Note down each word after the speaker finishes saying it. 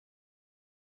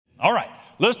All right,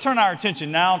 let's turn our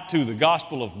attention now to the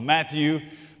Gospel of Matthew.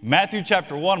 Matthew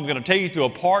chapter 1, I'm going to take you to a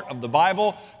part of the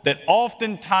Bible that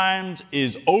oftentimes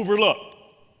is overlooked,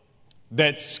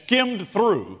 that's skimmed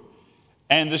through.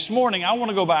 And this morning, I want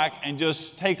to go back and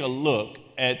just take a look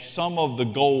at some of the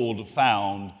gold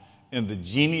found in the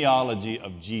genealogy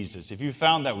of Jesus. If you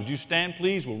found that, would you stand,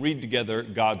 please? We'll read together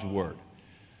God's Word.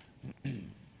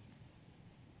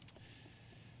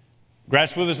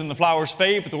 Grass withers and the flowers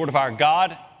fade, but the Word of our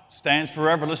God stands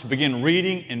forever. Let's begin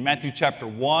reading in Matthew chapter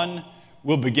 1.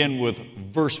 We'll begin with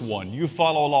verse 1. You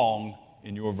follow along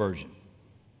in your version.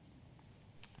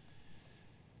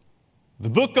 The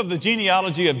book of the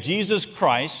genealogy of Jesus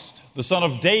Christ, the son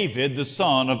of David, the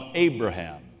son of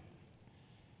Abraham.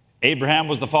 Abraham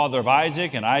was the father of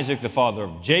Isaac, and Isaac the father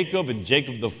of Jacob, and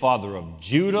Jacob the father of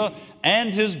Judah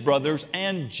and his brothers,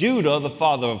 and Judah the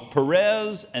father of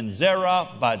Perez and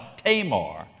Zerah by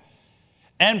Tamar.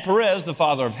 And Perez, the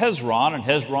father of Hezron, and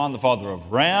Hezron, the father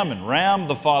of Ram, and Ram,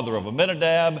 the father of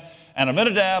Amminadab, and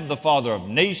Amminadab, the father of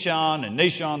Nahshon, and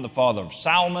Nahshon, the father of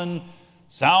Salmon,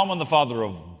 Salmon, the father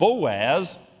of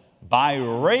Boaz, by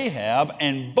Rahab,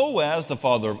 and Boaz, the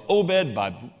father of Obed,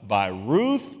 by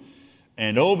Ruth,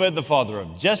 and Obed, the father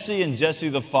of Jesse, and Jesse,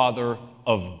 the father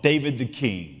of David the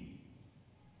king.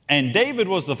 And David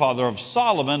was the father of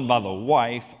Solomon by the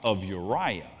wife of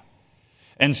Uriah.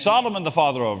 And Solomon the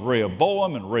father of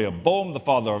Rehoboam, and Rehoboam the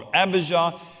father of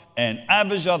Abijah, and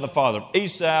Abijah the father of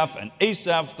Asaph, and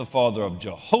Asaph the father of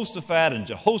Jehoshaphat, and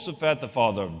Jehoshaphat the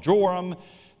father of Joram,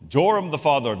 Joram the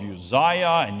father of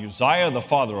Uzziah, and Uzziah the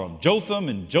father of Jotham,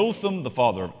 and Jotham the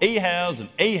father of Ahaz, and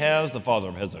Ahaz the father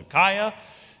of Hezekiah,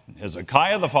 and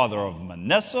Hezekiah the father of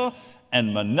Manasseh,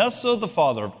 and Manasseh the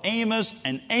father of Amos,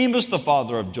 and Amos the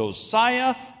father of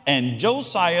Josiah, and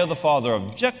Josiah the father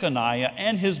of Jeconiah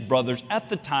and his brothers at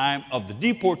the time of the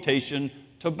deportation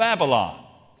to Babylon.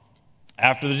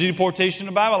 After the deportation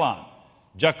to Babylon,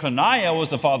 Jeconiah was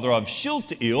the father of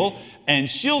Shealtiel, and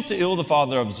Shealtiel the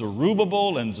father of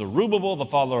Zerubbabel, and Zerubbabel the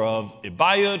father of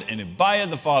Abiud, and Abiud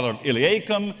the father of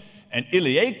Eliakim, and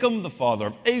Eliakim the father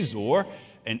of Azor,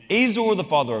 and Azor the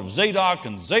father of Zadok,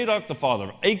 and Zadok the father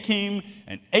of Achim,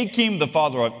 and Achim the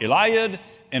father of Eliad,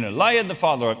 and Eliad the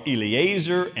father of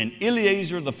Eleazar, and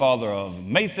Eleazar the father of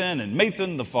Mathan, and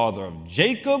Mathan the father of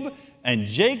Jacob, and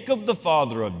Jacob the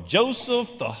father of Joseph,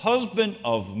 the husband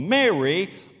of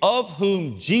Mary, of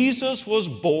whom Jesus was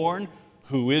born,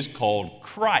 who is called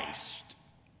Christ.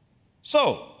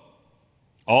 So,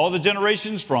 all the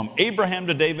generations from Abraham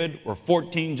to David were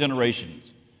 14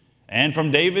 generations. And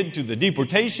from David to the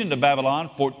deportation to Babylon,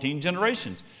 14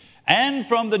 generations. And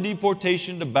from the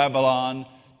deportation to Babylon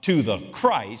to the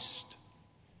Christ,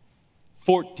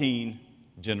 14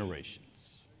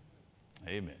 generations.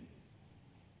 Amen.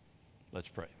 Let's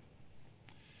pray.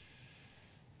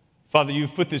 Father,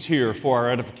 you've put this here for our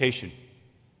edification.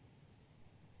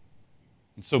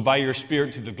 And so by your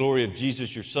Spirit, to the glory of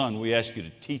Jesus, your Son, we ask you to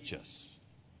teach us.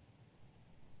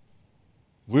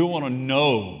 We want to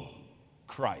know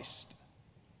Christ.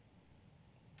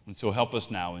 And so help us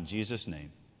now in Jesus'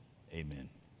 name. Amen.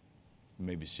 You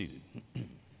may be seated.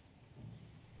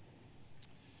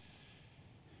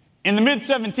 In the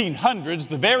mid-1700s,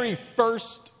 the very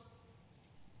first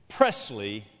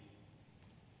Presley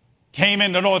came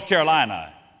into North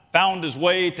Carolina, found his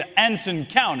way to Anson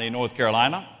County, North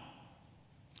Carolina.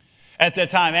 At that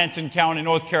time, Anson County,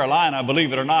 North Carolina,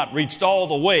 believe it or not, reached all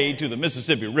the way to the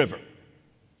Mississippi River.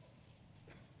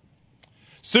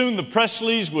 Soon the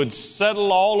Presleys would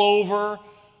settle all over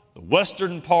the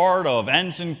western part of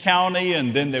Anson County,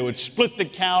 and then they would split the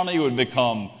county. It would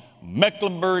become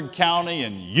Mecklenburg County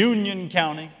and Union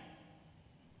County.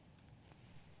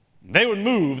 They would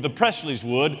move, the Presleys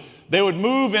would, they would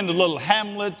move into little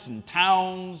hamlets and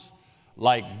towns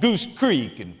like Goose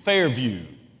Creek and Fairview.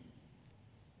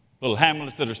 Little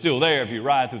hamlets that are still there. If you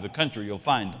ride through the country, you'll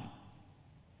find them.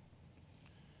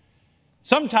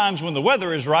 Sometimes when the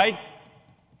weather is right,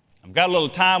 I've got a little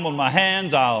time on my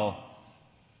hands, I'll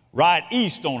ride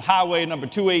east on highway number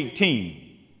 218.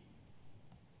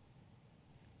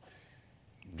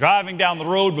 Driving down the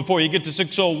road before you get to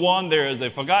 601, there is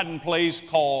a forgotten place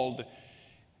called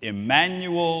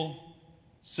Emmanuel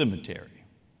Cemetery.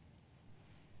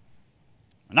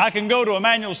 And I can go to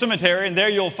Emmanuel Cemetery, and there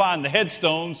you'll find the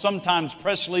headstone. Sometimes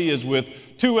Presley is with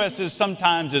 2 S's,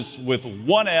 sometimes it's with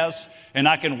 1 S. And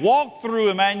I can walk through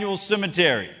Emmanuel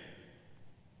Cemetery,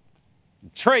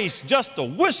 trace just a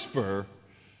whisper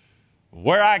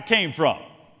where I came from.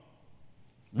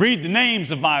 Read the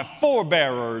names of my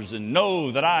forebearers and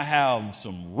know that I have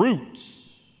some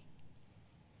roots,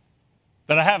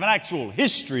 that I have an actual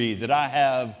history, that I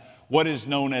have what is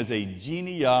known as a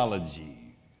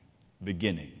genealogy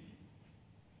beginning.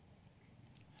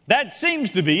 That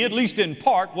seems to be, at least in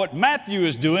part, what Matthew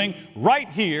is doing right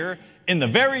here in the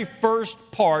very first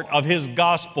part of his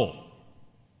gospel.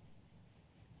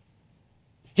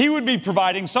 He would be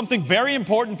providing something very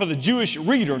important for the Jewish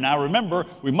reader. Now remember,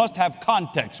 we must have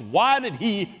context. Why did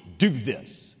he do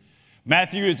this?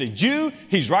 Matthew is a Jew.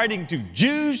 He's writing to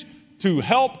Jews to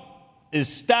help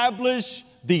establish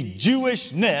the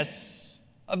Jewishness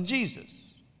of Jesus.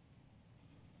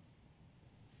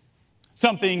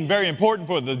 Something very important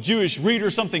for the Jewish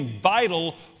reader, something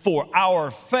vital for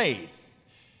our faith.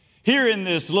 Here in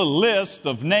this little list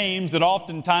of names that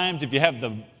oftentimes, if you had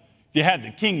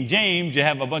the King James, you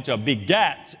have a bunch of big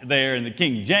gats there in the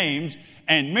King James,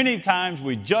 and many times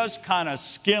we just kind of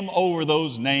skim over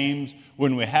those names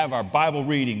when we have our Bible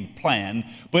reading plan.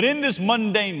 But in this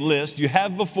mundane list you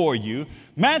have before you,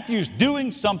 Matthew's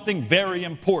doing something very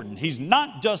important. He's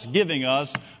not just giving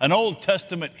us an Old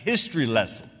Testament history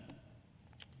lesson.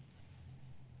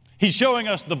 He's showing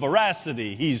us the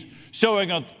veracity. He's showing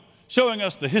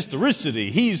us the historicity.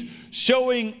 He's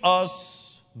showing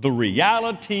us the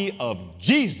reality of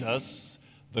Jesus,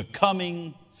 the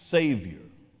coming Savior.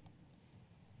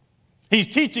 He's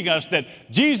teaching us that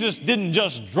Jesus didn't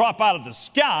just drop out of the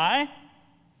sky,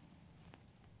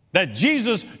 that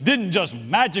Jesus didn't just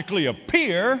magically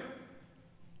appear.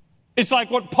 It's like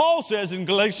what Paul says in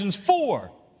Galatians 4,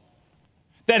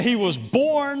 that he was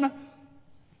born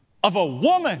of a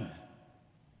woman.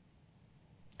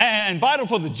 And vital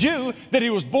for the Jew, that he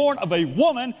was born of a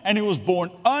woman and he was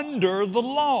born under the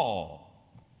law.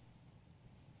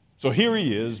 So here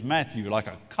he is, Matthew, like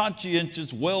a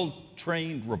conscientious,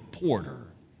 well-trained reporter.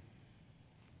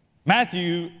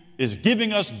 Matthew is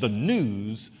giving us the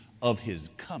news of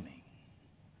his coming.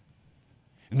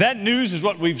 And that news is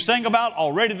what we've sang about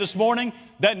already this morning.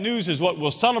 That news is what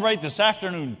we'll celebrate this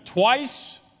afternoon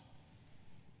twice.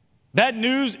 That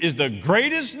news is the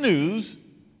greatest news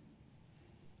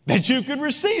that you could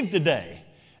receive today.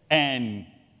 And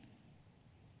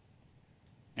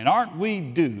aren't we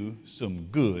due some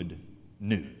good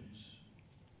news?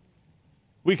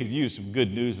 We could use some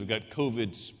good news. We've got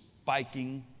COVID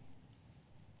spiking,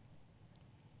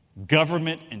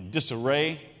 government in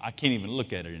disarray. I can't even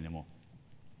look at it anymore.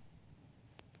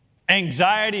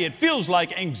 Anxiety, it feels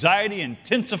like anxiety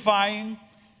intensifying.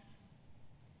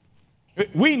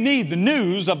 We need the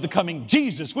news of the coming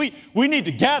Jesus. We need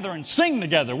to gather and sing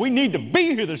together. We need to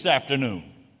be here this afternoon.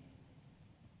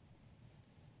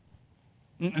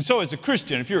 And so as a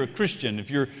Christian, if you're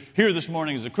here this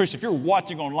morning as a Christian, if you're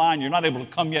watching online, you're not able to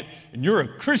come yet, and you're a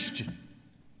Christian,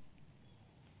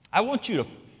 I want you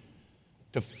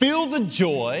to feel the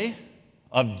joy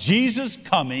of Jesus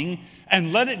coming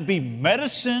and let it be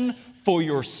medicine for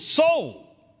your soul.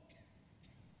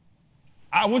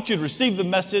 I want you to receive the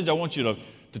message. I want you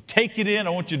to take it in.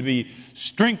 I want you to be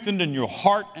strengthened in your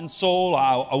heart and soul.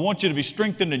 I want you to be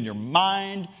strengthened in your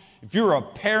mind. If you're a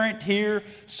parent here,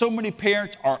 so many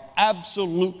parents are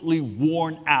absolutely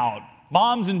worn out.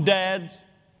 Moms and dads,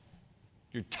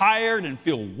 you're tired and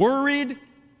feel worried.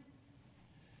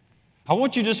 I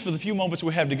want you just for the few moments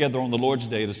we have together on the Lord's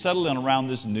Day to settle in around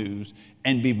this news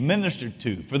and be ministered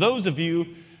to. For those of you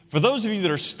that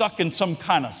are stuck in some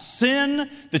kind of sin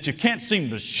that you can't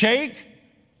seem to shake,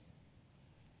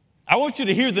 I want you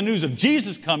to hear the news of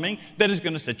Jesus coming that is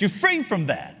going to set you free from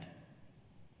that.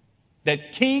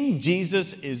 That King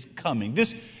Jesus is coming.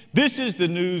 This is the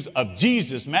news of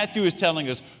Jesus. Matthew is telling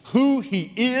us who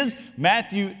he is.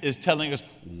 Matthew is telling us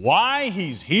why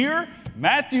he's here.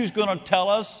 Matthew's going to tell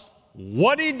us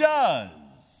what he does.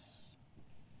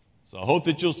 So I hope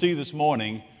that you'll see this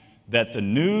morning that the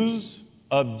news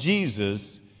of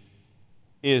Jesus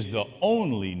is the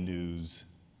only news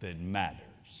that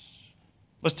matters.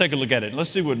 Let's take a look at it. Let's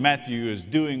see what Matthew is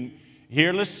doing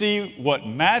here. Let's see what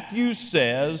Matthew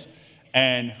says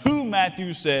and who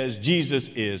Matthew says Jesus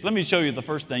is. Let me show you the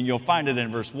first thing. You'll find it in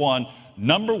verse 1.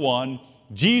 Number 1,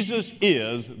 Jesus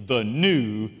is the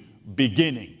new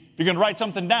beginning. If you're going to write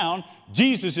something down,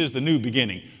 Jesus is the new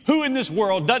beginning. Who in this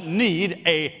world doesn't need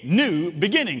a new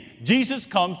beginning? Jesus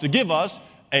comes to give us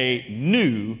a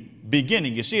new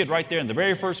beginning. You see it right there in the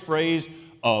very first phrase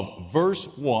of verse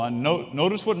 1.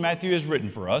 Notice what Matthew has written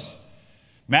for us.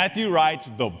 Matthew writes,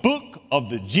 the book of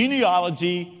the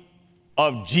genealogy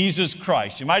of Jesus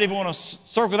Christ. You might even want to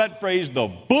circle that phrase, the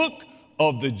book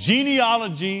of the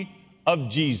genealogy of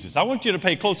Jesus. I want you to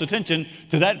pay close attention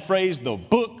to that phrase, the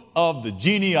book of the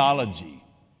genealogy.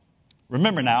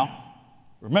 Remember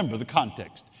the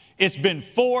context. It's been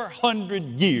 400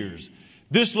 years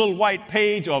This little white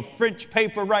page of French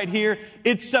paper right here,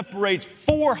 it separates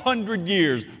 400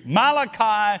 years,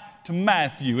 Malachi to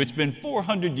Matthew. It's been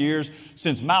 400 years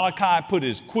since Malachi put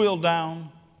his quill down.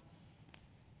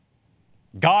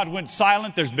 God went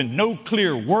silent. There's been no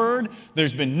clear word.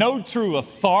 There's been no true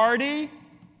authority.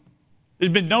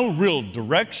 There's been no real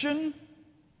direction.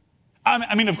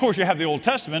 I mean, of course, you have the Old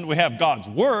Testament. We have God's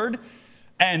Word,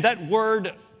 and that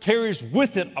Word carries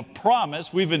with it a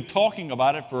promise. We've been talking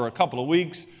about it for a couple of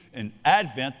weeks in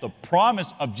Advent, the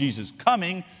promise of Jesus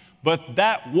coming, but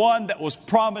that one that was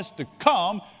promised to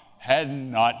come had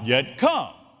not yet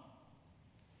come.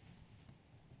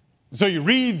 So you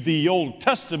read the Old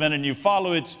Testament and you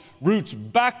follow its roots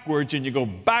backwards and you go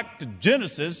back to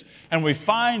Genesis, and we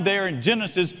find there in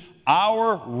Genesis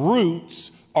our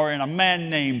roots are in a man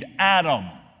named Adam.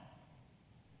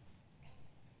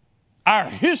 Our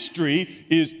history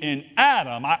is in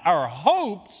Adam. Our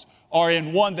hopes are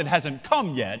in one that hasn't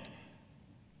come yet,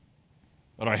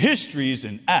 but our history is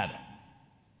in Adam.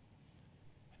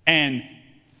 And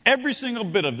every single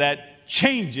bit of that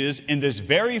changes in this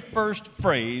very first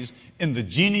phrase in the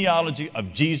genealogy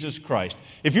of Jesus Christ.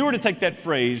 If you were to take that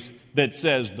phrase that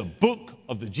says the book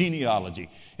of the genealogy,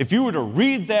 if you were to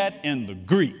read that in the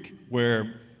Greek,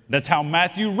 where that's how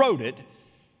Matthew wrote it,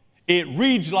 it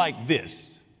reads like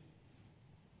this: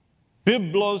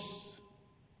 Biblos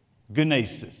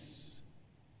Genesis.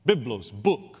 Biblos,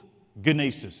 book.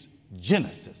 Genesis,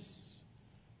 Genesis.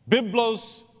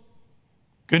 Biblos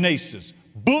Genesis,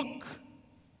 book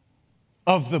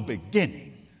of the beginning.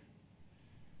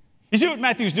 You see what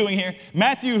Matthew's doing here?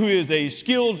 Matthew, who is a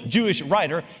skilled Jewish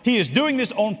writer, he is doing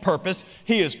this on purpose.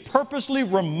 He is purposely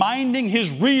reminding his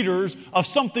readers of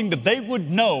something that they would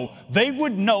know. They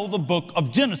would know the book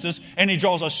of Genesis, and he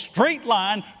draws a straight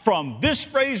line from this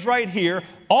phrase right here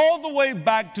all the way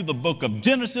back to the book of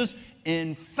Genesis.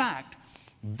 In fact,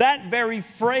 that very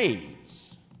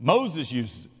phrase, Moses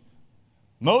uses it.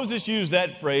 Moses used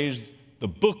that phrase, the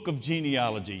book of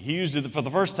genealogy. He used it for the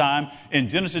first time in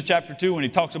Genesis chapter 2 when he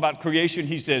talks about creation.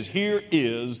 He says, here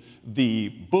is the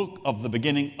book of the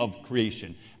beginning of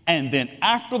creation. And then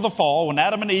after the fall, when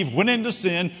Adam and Eve went into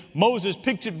sin, Moses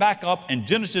picks it back up in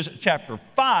Genesis chapter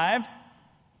 5.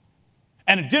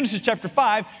 And in Genesis chapter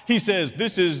 5, he says,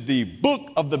 this is the book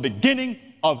of the beginning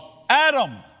of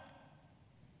Adam.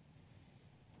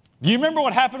 Do you remember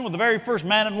what happened with the very first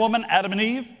man and woman, Adam and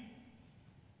Eve?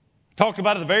 Talked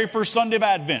about it the very first Sunday of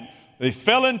Advent. They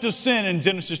fell into sin in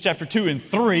Genesis chapter 2 and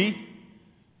 3.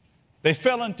 They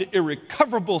fell into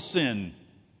irrecoverable sin.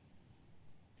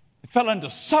 They fell into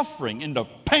suffering, into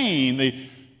pain.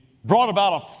 They brought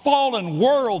about a fallen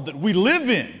world that we live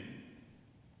in.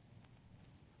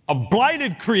 A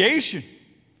blighted creation.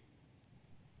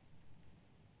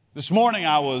 This morning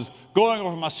I was going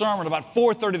over my sermon about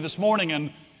 4:30 this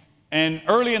morning, and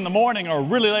early in the morning or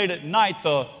really late at night,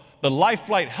 the life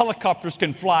flight helicopters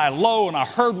can fly low, and I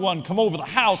heard one come over the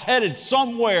house headed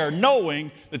somewhere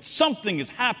knowing that something has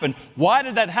happened. Why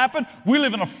did that happen? We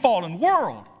live in a fallen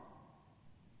world.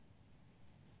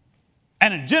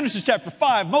 And in Genesis chapter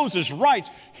 5, Moses writes,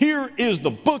 here is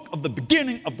the book of the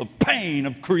beginning of the pain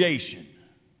of creation.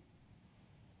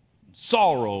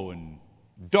 Sorrow and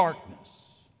darkness.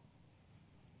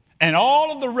 And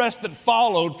all of the rest that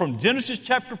followed from Genesis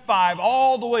chapter 5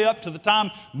 all the way up to the time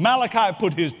Malachi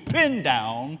put his pen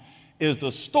down is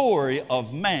the story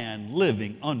of man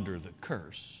living under the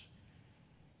curse.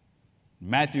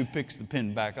 Matthew picks the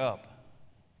pen back up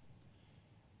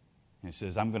and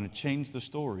says, I'm going to change the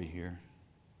story here.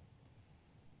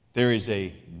 There is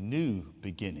a new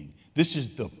beginning. This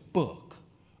is the book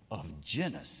of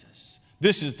Genesis.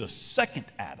 This is the second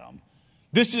Adam.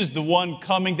 This is the one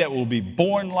coming that will be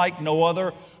born like no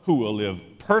other, who will live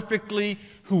perfectly,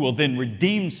 who will then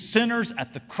redeem sinners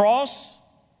at the cross,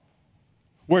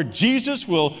 where Jesus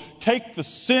will take the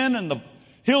sin and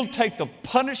he'll take the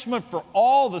punishment for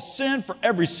all the sin, for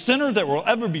every sinner that will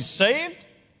ever be saved.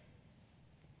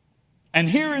 And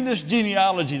here in this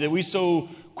genealogy that we so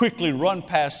quickly run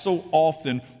past so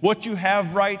often, what you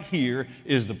have right here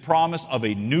is the promise of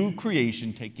a new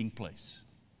creation taking place.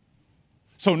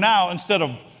 So now, instead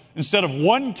of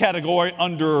one category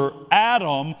under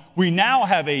Adam, we now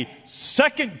have a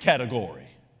second category.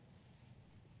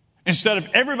 Instead of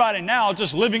everybody now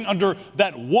just living under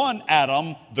that one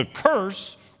Adam, the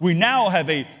curse, we now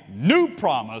have a new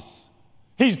promise.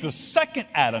 He's the second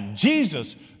Adam,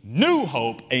 Jesus, new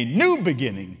hope, a new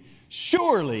beginning.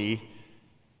 Surely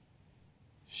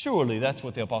that's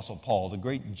what the Apostle Paul, the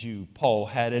great Jew Paul,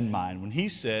 had in mind when he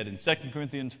said in 2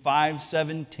 Corinthians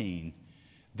 5:17,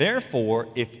 Therefore,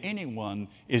 if anyone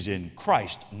is in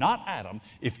Christ, not Adam,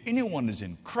 if anyone is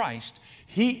in Christ,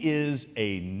 he is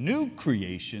a new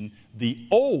creation. The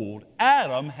old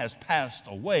Adam has passed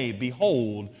away.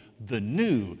 Behold, the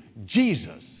new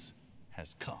Jesus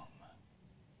has come.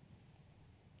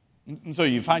 And so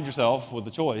you find yourself with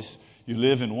a choice. You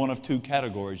live in one of two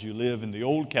categories. You live in the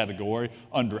old category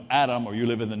under Adam, or you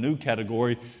live in the new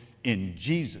category in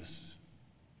Jesus.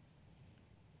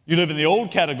 You live in the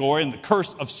old category and the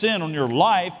curse of sin on your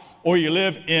life, or you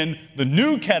live in the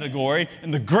new category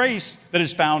and the grace that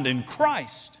is found in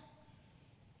Christ.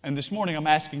 And this morning I'm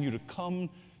asking you to come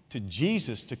to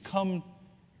Jesus, to come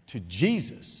to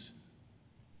Jesus.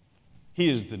 He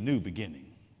is the new beginning.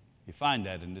 You find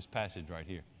that in this passage right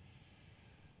here.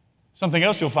 Something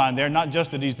else you'll find there, not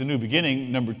just that he's the new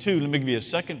beginning. Number two, let me give you a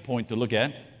second point to look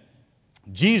at.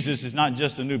 Jesus is not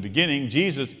just the new beginning.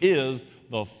 Jesus is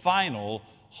the final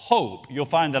hope. You'll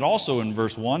find that also in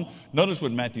verse 1. Notice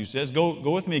what Matthew says. Go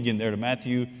with me again there to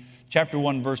Matthew chapter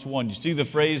 1, verse 1. You see the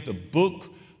phrase, the book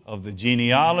of the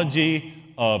genealogy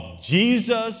of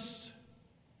Jesus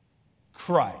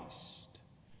Christ.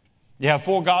 You have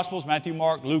four Gospels, Matthew,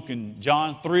 Mark, Luke, and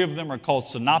John. Three of them are called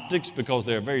synoptics because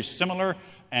they're very similar,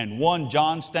 and one,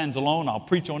 John, stands alone. I'll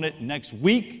preach on it next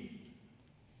week.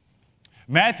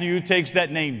 Matthew takes that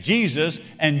name Jesus,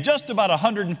 and just about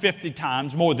 150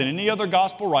 times, more than any other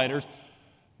gospel writers,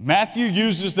 Matthew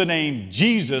uses the name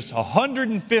Jesus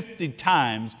 150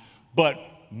 times, but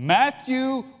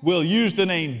Matthew will use the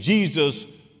name Jesus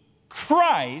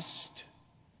Christ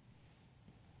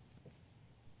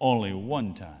only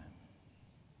one time.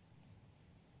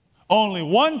 Only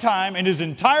one time in his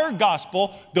entire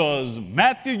gospel does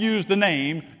Matthew use the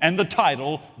name and the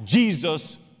title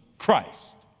Jesus Christ.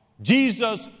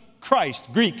 Jesus Christ,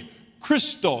 Greek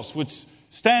Christos, which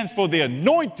stands for the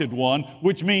anointed one,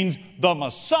 which means the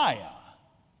Messiah.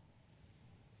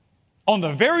 On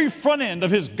the very front end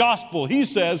of his gospel, he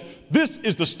says, this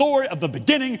is the story of the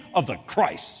beginning of the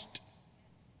Christ.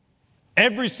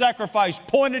 Every sacrifice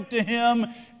pointed to him,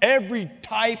 every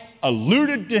type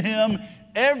alluded to him,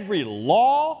 every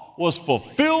law was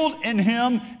fulfilled in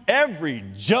him. Every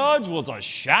judge was a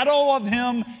shadow of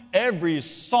him. Every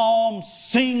psalm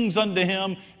sings unto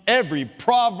him. Every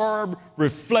proverb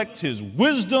reflects his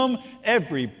wisdom.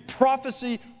 Every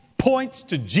prophecy points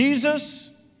to Jesus.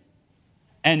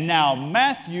 And now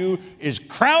Matthew is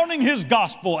crowning his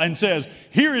gospel and says,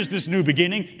 here is this new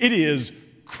beginning. It is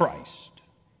Christ.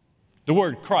 The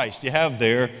word Christ you have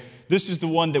there. This is the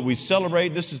one that we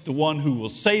celebrate. This is the one who will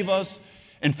save us.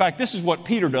 In fact, this is what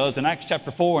Peter does in Acts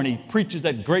chapter 4, and he preaches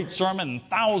that great sermon, and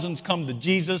thousands come to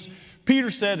Jesus.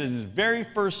 Peter said in his very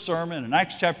first sermon in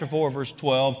Acts chapter 4, verse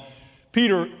 12,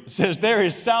 Peter says, there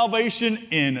is salvation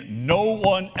in no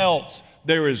one else.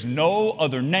 There is no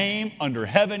other name under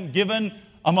heaven given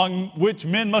among which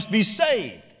men must be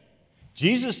saved.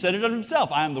 Jesus said it of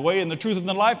himself, I am the way and the truth and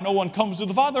the life. No one comes to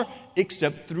the Father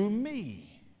except through me.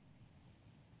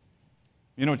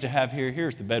 You know what you have here?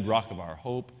 Here's the bedrock of our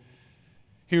hope.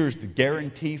 Here's the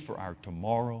guarantee for our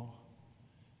tomorrow.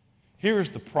 Here's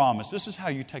the promise. This is how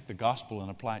you take the gospel and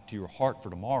apply it to your heart for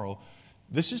tomorrow.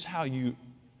 This is how you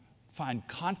find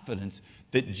confidence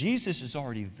that Jesus is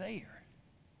already there.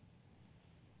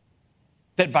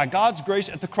 That by God's grace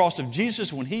at the cross of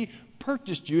Jesus, when he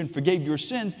purchased you and forgave your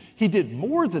sins, he did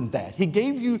more than that. He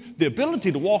gave you the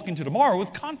ability to walk into tomorrow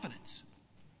with confidence.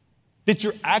 That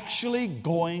you're actually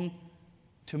going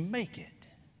to make it.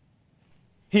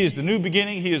 He is the new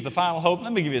beginning. He is the final hope.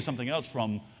 Let me give you something else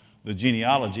from the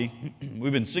genealogy.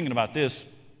 We've been singing about this.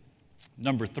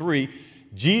 Number 3,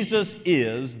 Jesus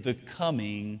is the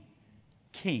coming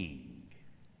King.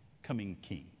 Coming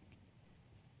King.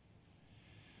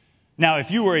 Now,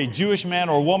 if you were a Jewish man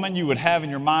or woman, you would have in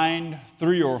your mind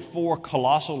 3 or 4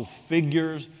 colossal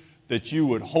figures that you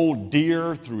would hold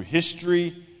dear through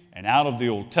history and out of the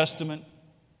Old Testament.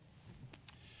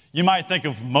 You might think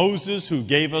of Moses, who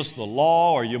gave us the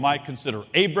law, or you might consider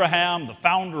Abraham, the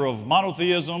founder of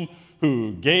monotheism,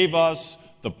 who gave us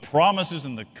the promises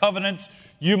and the covenants.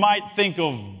 You might think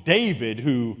of David,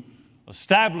 who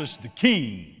established the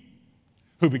king,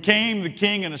 who became the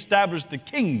king and established the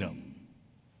kingdom.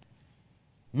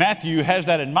 Matthew has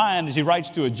that in mind as he writes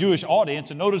to a Jewish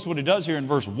audience, and notice what he does here in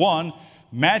verse 1.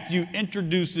 Matthew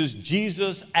introduces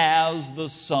Jesus as the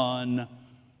son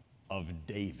of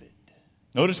David.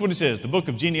 Notice what he says, the book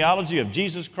of genealogy of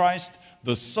Jesus Christ,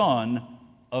 the son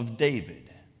of David.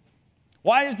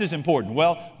 Why is this important?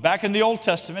 Well, back in the Old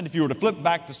Testament, if you were to flip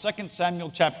back to 2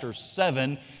 Samuel chapter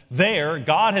 7, there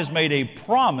God has made a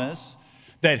promise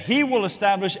that he will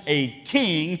establish a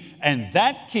king, and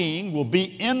that king will be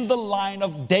in the line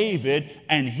of David,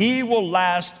 and he will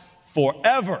last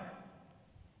forever.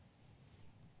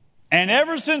 And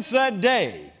ever since that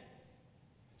day,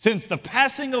 since the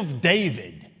passing of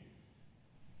David,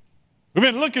 we've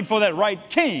been looking for that right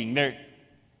king.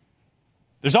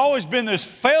 There's always been this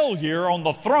failure on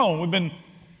the throne.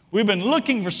 We've been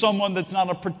looking for someone that's not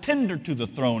a pretender to the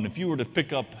throne. If you were to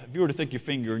take your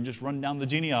finger and just run down the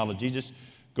genealogy, just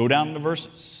go down to verse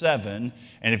 7.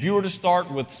 And if you were to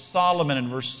start with Solomon in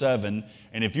verse 7,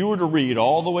 and if you were to read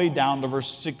all the way down to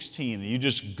verse 16, and you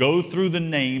just go through the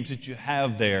names that you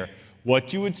have there,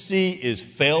 what you would see is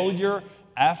failure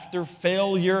after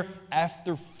failure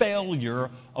after failure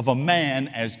of a man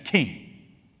as king.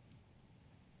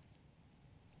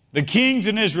 The kings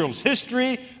in Israel's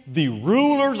history, the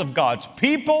rulers of God's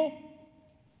people,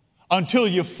 until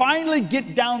you finally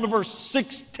get down to verse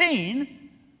 16,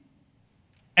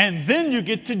 and then you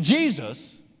get to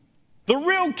Jesus, the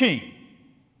real king.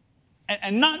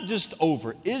 And not just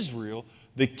over Israel,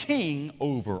 the king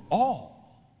over all.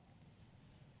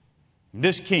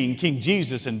 This king, King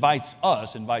Jesus, invites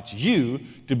you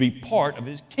to be part of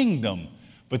his kingdom.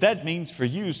 But that means for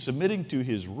you submitting to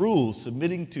his rules,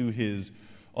 submitting to his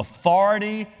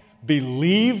authority,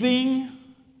 believing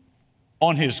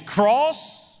on his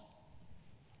cross.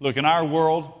 Look, in our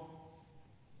world,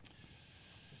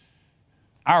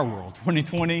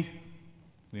 2020,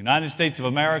 the United States of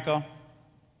America,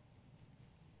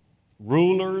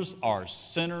 rulers are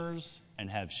sinners and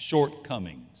have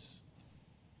shortcomings.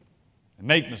 They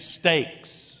make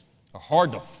mistakes, are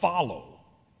hard to follow.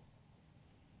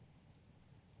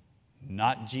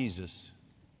 Not Jesus.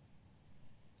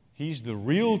 He's the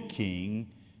real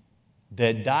king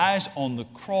that dies on the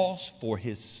cross for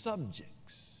his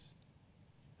subjects,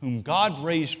 whom God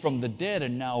raised from the dead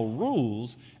and now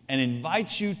rules and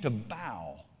invites you to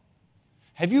bow.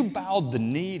 Have you bowed the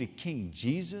knee to King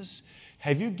Jesus?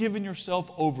 Have you given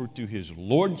yourself over to his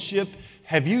lordship?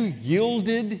 Have you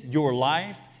yielded your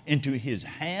life into his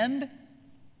hand?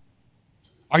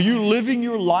 Are you living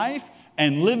your life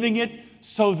and living it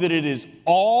so that it is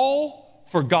all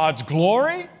for God's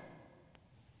glory?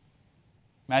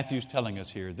 Matthew's telling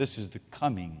us here, this is the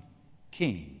coming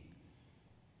king.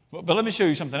 But let me show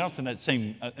you something else in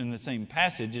the same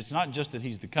passage. It's not just that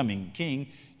he's the coming king.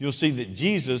 You'll see that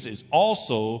Jesus is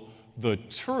also the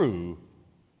true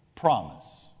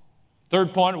promise.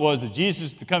 Third point was that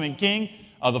Jesus is the coming king.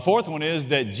 The fourth one is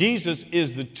that Jesus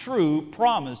is the true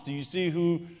promise. Do you see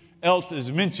who else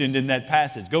is mentioned in that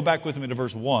passage? Go back with me to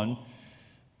verse 1.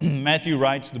 Matthew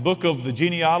writes, the book of the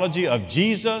genealogy of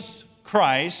Jesus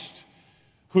Christ,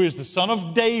 who is the son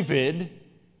of David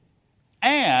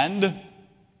and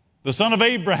the son of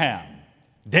Abraham.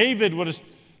 David would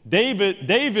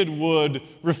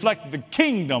reflect the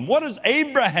kingdom. What does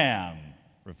Abraham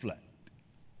reflect?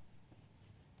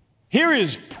 Here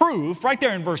is proof, right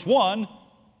there in verse 1,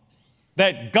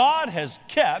 that God has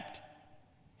kept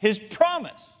his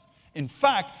promise. In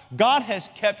fact, God has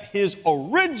kept his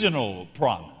original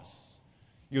promise.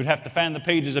 You'd have to fan the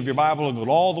pages of your Bible and go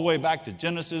all the way back to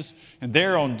Genesis. And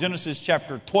there on Genesis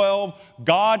chapter 12,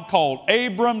 God called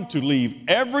Abram to leave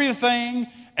everything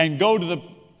and go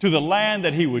to the land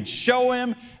that he would show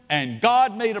him. And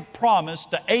God made a promise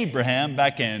to Abraham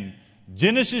back in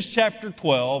Genesis chapter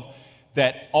 12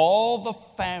 that all the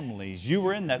families, you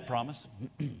were in that promise,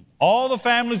 all the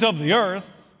families of the earth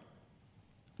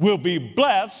will be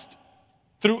blessed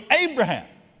through Abraham.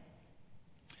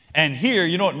 And here,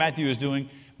 you know what Matthew is doing?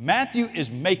 Matthew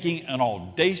is making an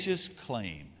audacious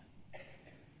claim.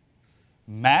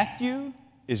 Matthew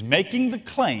is making the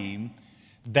claim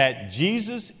that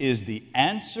Jesus is the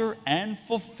answer and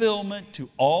fulfillment to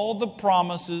all the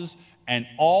promises and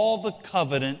all the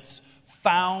covenants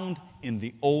found in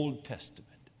the Old Testament.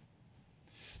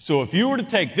 So if you were to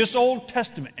take this Old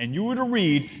Testament and you were to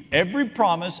read every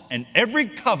promise and every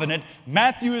covenant,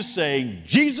 Matthew is saying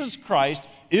Jesus Christ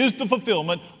is the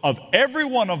fulfillment of every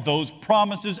one of those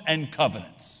promises and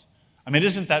covenants. I mean,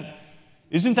 isn't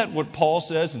that what Paul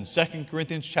says in 2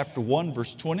 Corinthians chapter 1,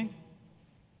 verse 20?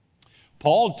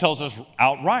 Paul tells us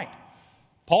outright.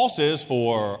 Paul says,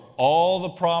 for all the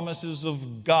promises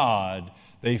of God,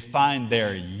 they find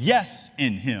their yes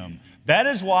in him. That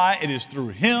is why it is through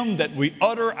him that we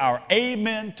utter our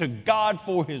amen to God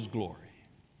for his glory.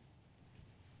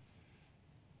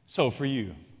 So for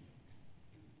you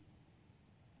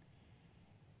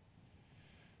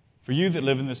that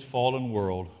live in this fallen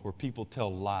world where people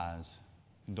tell lies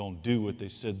and don't do what they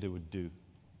said they would do,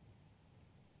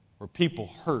 where people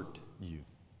hurt you,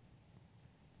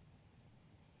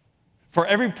 for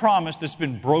every promise that's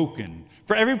been broken,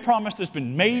 for every promise that's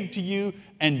been made to you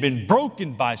and been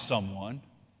broken by someone,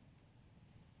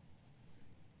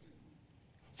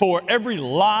 for every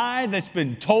lie that's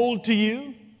been told to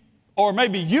you, or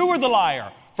maybe you were the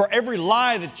liar, for every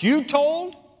lie that you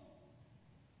told,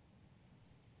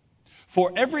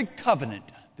 for every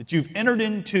covenant that you've entered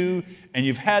into and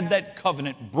you've had that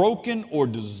covenant broken or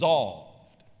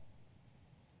dissolved.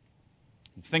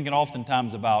 I'm thinking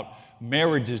oftentimes about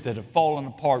marriages that have fallen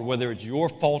apart, whether it's your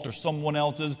fault or someone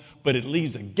else's, but it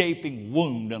leaves a gaping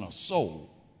wound in a soul.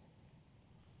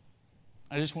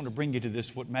 I just want to bring you to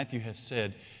this, what Matthew has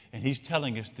said, and he's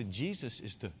telling us that Jesus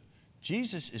is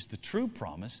the true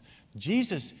promise.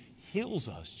 Jesus heals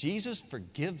us. Jesus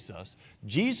forgives us.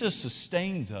 Jesus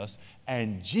sustains us,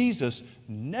 and Jesus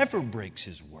never breaks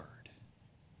his word.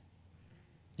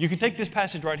 You can take this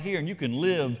passage right here and you can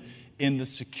live in the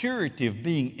security of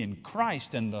being in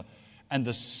Christ and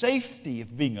the safety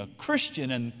of being a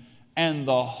Christian and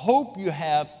the hope you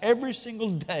have every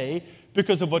single day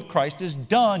because of what Christ has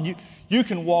done. You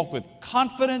can walk with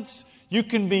confidence. You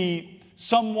can be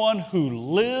someone who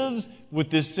lives with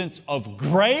this sense of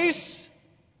grace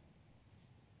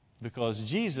because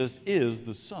Jesus is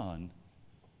the son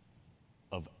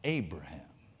of Abraham.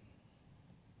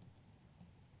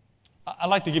 I'd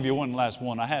like to give you one last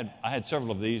one. I had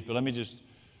several of these, but let me just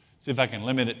see if I can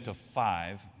limit it to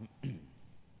 5.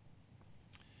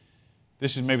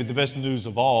 This is maybe the best news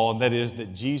of all, and that is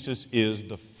that Jesus is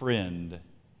the friend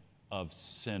of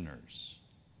sinners.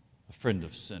 A friend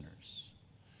of sinners.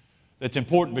 That's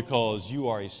important because you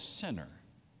are a sinner.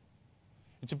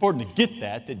 It's important to get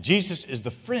that Jesus is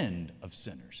the friend of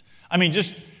sinners. I mean,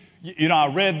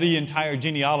 I read the entire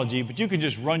genealogy, but you can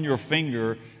just run your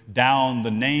finger down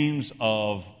the names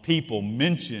of people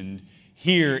mentioned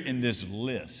here in this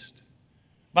list.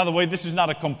 By the way, this is not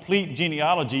a complete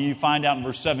genealogy. You find out in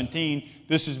verse 17,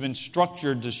 this has been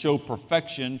structured to show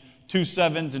perfection. 2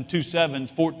 7s and 2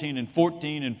 7s, 14 and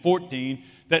 14 and 14.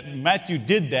 That Matthew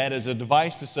did that as a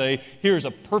device to say, here's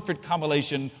a perfect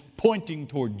compilation pointing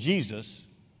toward Jesus.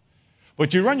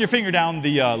 But you run your finger down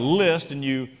the list and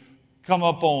you come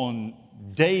up on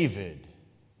David.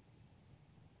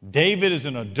 David is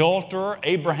an adulterer.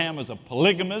 Abraham is a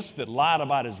polygamist that lied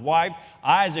about his wife.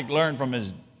 Isaac learned from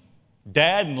his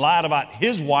dad and lied about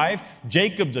his wife.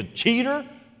 Jacob's a cheater.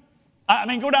 I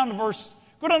mean, go down to verse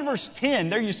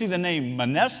 10. There you see the name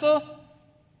Manasseh.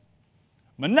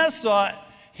 Manasseh,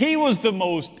 he was the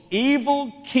most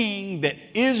evil king that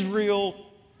Israel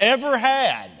ever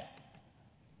had.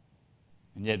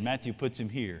 And yet Matthew puts him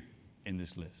here in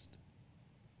this list.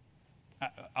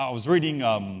 I was reading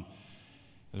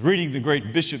the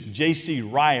great Bishop J.C.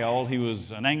 Ryle. He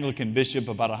was an Anglican bishop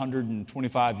about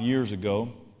 125 years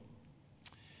ago.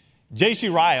 J.C.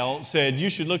 Ryle said you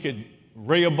should look at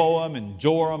Rehoboam and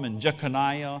Joram and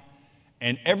Jeconiah,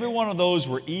 and every one of those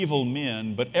were evil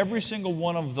men, but every single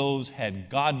one of those had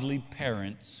godly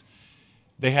parents.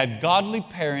 They had godly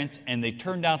parents, and they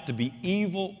turned out to be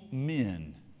evil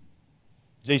men.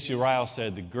 J.C. Ryle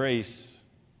said the grace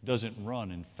doesn't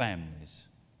run in families.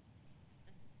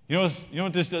 You know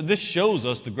what this shows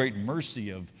us, the great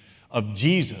mercy of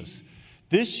Jesus.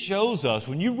 This shows us,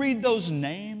 when you read those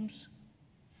names,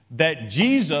 that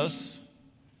Jesus,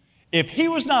 if he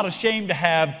was not ashamed to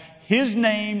have his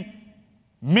name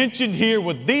mentioned here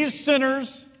with these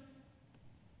sinners,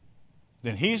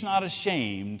 then he's not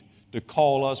ashamed to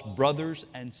call us brothers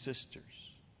and sisters.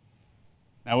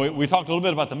 Now, we talked a little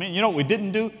bit about the men. You know what we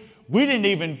didn't do? We didn't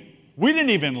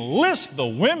even list the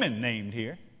women named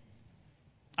here.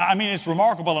 I mean, it's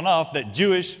remarkable enough that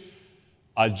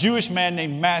a Jewish man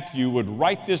named Matthew would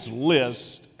write this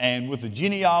list and with the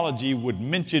genealogy would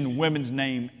mention women's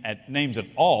names at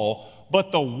all,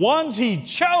 but the ones he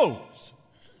chose.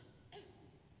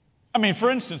 I mean,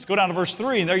 for instance, go down to verse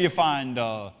 3, and there you find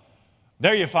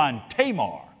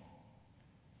Tamar.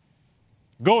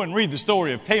 Go and read the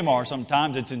story of Tamar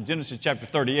sometimes. It's in Genesis chapter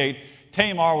 38.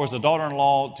 Tamar was the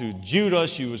daughter-in-law to Judah.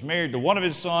 She was married to one of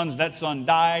his sons. That son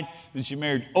died. Then she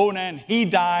married Onan. He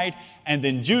died. And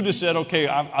then Judah said, okay,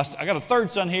 I got a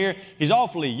third son here. He's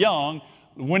awfully young.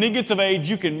 When he gets of age,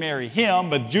 you can marry him.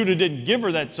 But Judah didn't give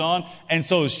her that son. And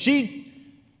so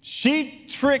she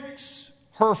tricks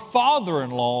her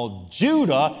father-in-law,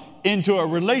 Judah, into a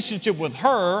relationship with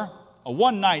her, a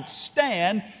one-night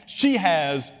stand. She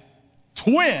has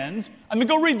twins. I mean,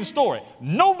 go read the story.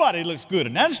 Nobody looks good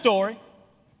in that story.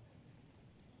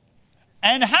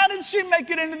 And how did she make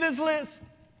it into this list?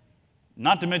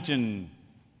 Not to mention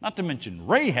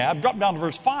Rahab. Drop down to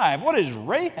verse 5. What is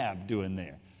Rahab doing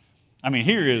there? I mean,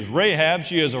 here is Rahab.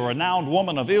 She is a renowned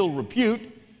woman of ill repute.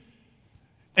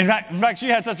 In fact, she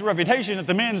had such a reputation that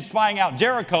the men spying out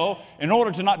Jericho, in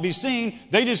order to not be seen,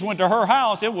 they just went to her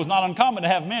house. It was not uncommon to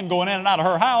have men going in and out of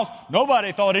her house.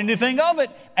 Nobody thought anything of it,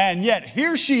 and yet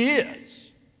here she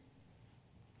is.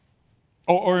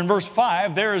 Or in verse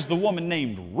 5, there is the woman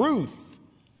named Ruth.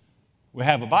 We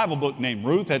have a Bible book named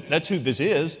Ruth. That's who this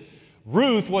is.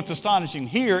 Ruth, what's astonishing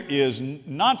here is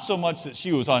not so much that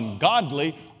she was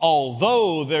ungodly,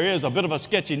 although there is a bit of a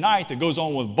sketchy night that goes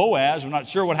on with Boaz. We're not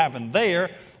sure what happened there.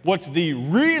 What's the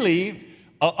really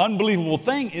unbelievable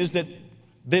thing is that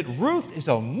Ruth is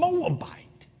a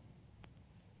Moabite.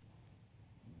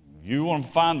 You want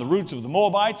to find the roots of the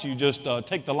Moabites, you just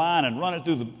take the line and run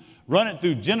it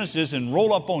through Genesis and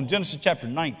roll up on Genesis chapter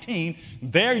 19.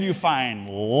 There you find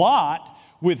Lot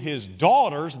with his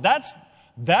daughters.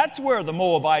 That's where the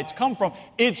Moabites come from.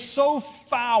 It's so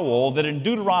foul that in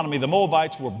Deuteronomy, the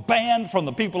Moabites were banned from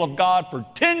the people of God for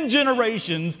 10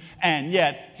 generations, and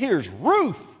yet here's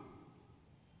Ruth.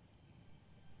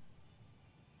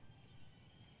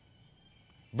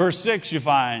 Verse 6, you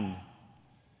find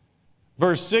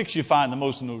the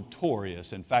most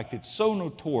notorious. In fact, it's so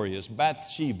notorious,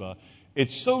 Bathsheba,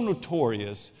 it's so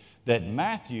notorious that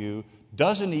Matthew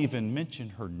doesn't even mention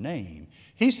her name.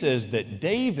 He says that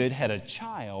David had a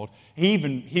child.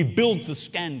 He builds the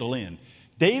scandal in.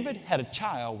 David had a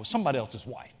child with somebody else's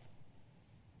wife.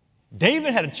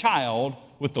 David had a child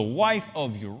with the wife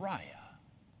of Uriah.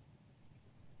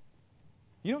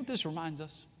 You know what this reminds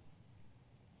us?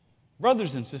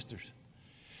 Brothers and sisters,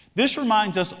 this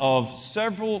reminds us of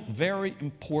several very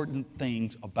important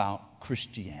things about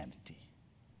Christianity.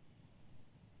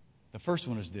 The first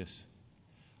one is this: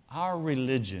 our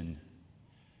religion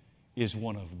is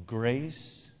one of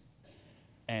grace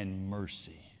and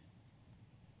mercy.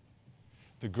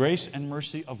 The grace and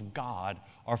mercy of God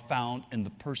are found in the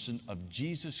person of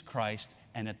Jesus Christ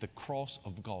and at the cross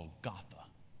of Golgotha.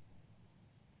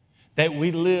 That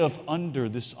we live under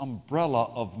this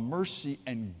umbrella of mercy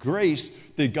and grace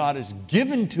that God has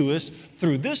given to us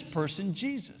through this person,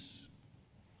 Jesus.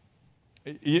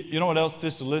 You know what else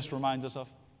this list reminds us of?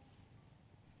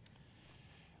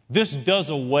 This does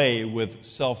away with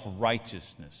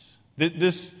self-righteousness.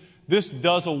 This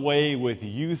does away with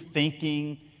you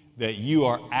thinking that you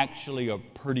are actually a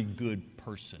pretty good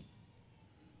person.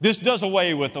 This does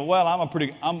away with the, well, I'm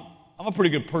a pretty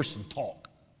good person talk.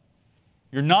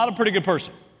 You're not a pretty good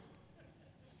person.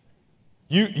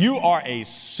 You are a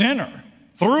sinner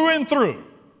through and through.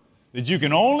 That you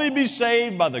can only be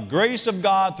saved by the grace of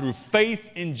God through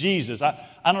faith in Jesus. I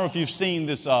don't know if you've seen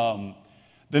this, the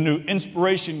new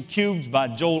Inspiration Cubes by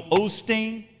Joel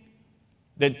Osteen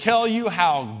that tell you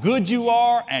how good you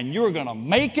are and you're going to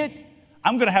make it.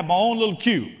 I'm going to have my own little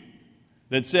cube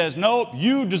that says, nope,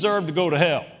 you deserve to go to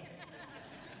hell.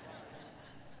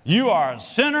 You are a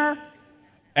sinner,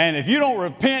 and if you don't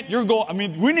repent, you're going. I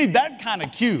mean, we need that kind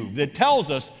of cube that tells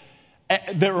us,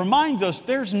 that reminds us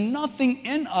there's nothing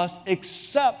in us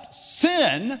except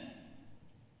sin.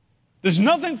 There's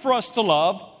nothing for us to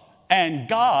love. And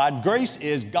God, grace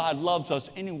is God loves us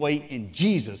anyway in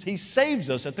Jesus. He saves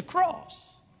us at the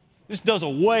cross. This does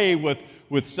away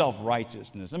with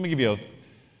self-righteousness. Let me give you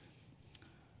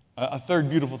a third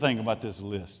beautiful thing about this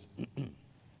list.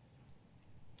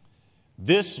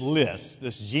 This list,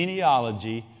 this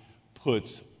genealogy,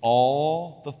 puts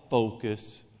all the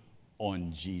focus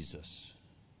on Jesus.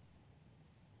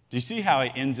 Do you see how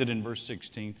he ends it in verse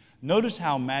 16? Notice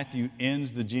how Matthew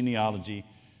ends the genealogy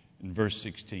in verse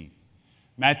 16.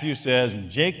 Matthew says, and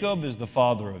Jacob is the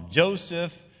father of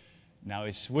Joseph. Now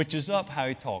he switches up how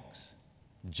he talks.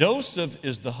 Joseph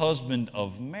is the husband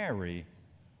of Mary,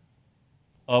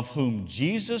 of whom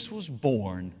Jesus was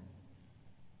born,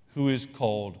 who is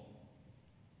called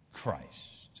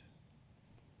Christ.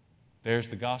 There's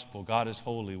the gospel. God is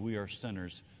holy. We are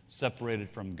sinners, separated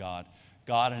from God.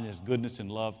 God in his goodness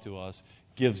and love to us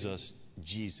gives us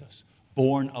Jesus,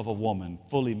 born of a woman,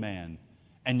 fully man.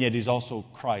 And yet he's also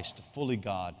Christ, fully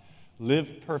God,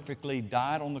 lived perfectly,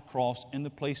 died on the cross in the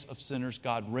place of sinners.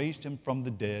 God raised him from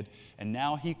the dead. And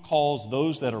now he calls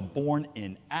those that are born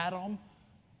in Adam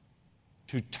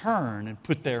to turn and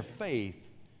put their faith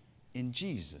in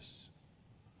Jesus.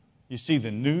 You see,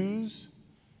 the news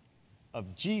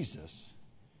of Jesus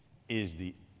is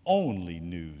the only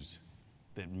news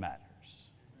that matters.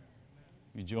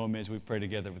 You join me as we pray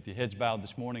together with your heads bowed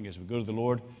this morning as we go to the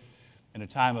Lord in a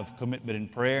time of commitment and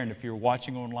prayer. And if you're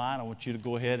watching online, I want you to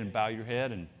go ahead and bow your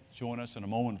head and join us in a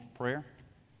moment of prayer.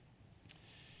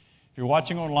 If you're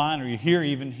watching online or you're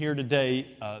even here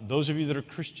today, those of you that are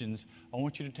Christians, I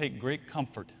want you to take great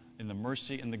comfort in the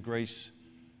mercy and the grace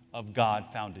of God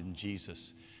found in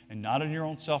Jesus. and not in your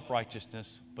own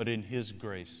self-righteousness, but in His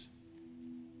grace.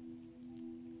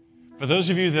 For those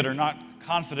of you that are not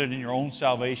confident in your own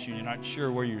salvation, you're not sure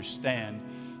where you stand,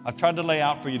 I've tried to lay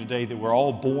out for you today that we're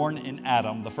all born in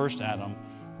Adam, the first Adam.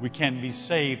 We can be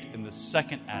saved in the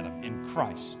second Adam, in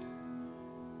Christ.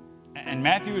 And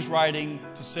Matthew is writing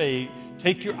to say,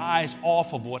 take your eyes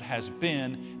off of what has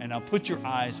been and now put your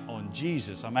eyes on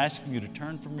Jesus. I'm asking you to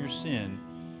turn from your sin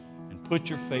and put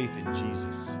your faith in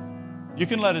Jesus. You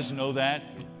can let us know that.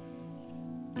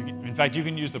 In fact, you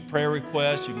can use the prayer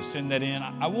request. You can send that in.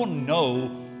 I want to know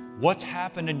what's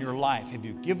happened in your life. Have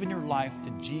you given your life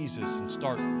to Jesus and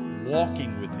start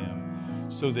walking with Him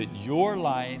so that your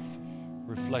life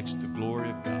reflects the glory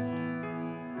of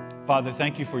God? Father,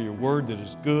 thank you for your word that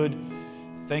is good.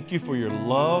 Thank you for your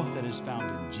love that is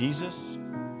found in Jesus.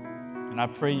 And I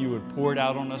pray you would pour it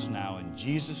out on us now. In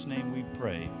Jesus' name we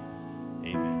pray.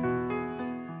 Amen.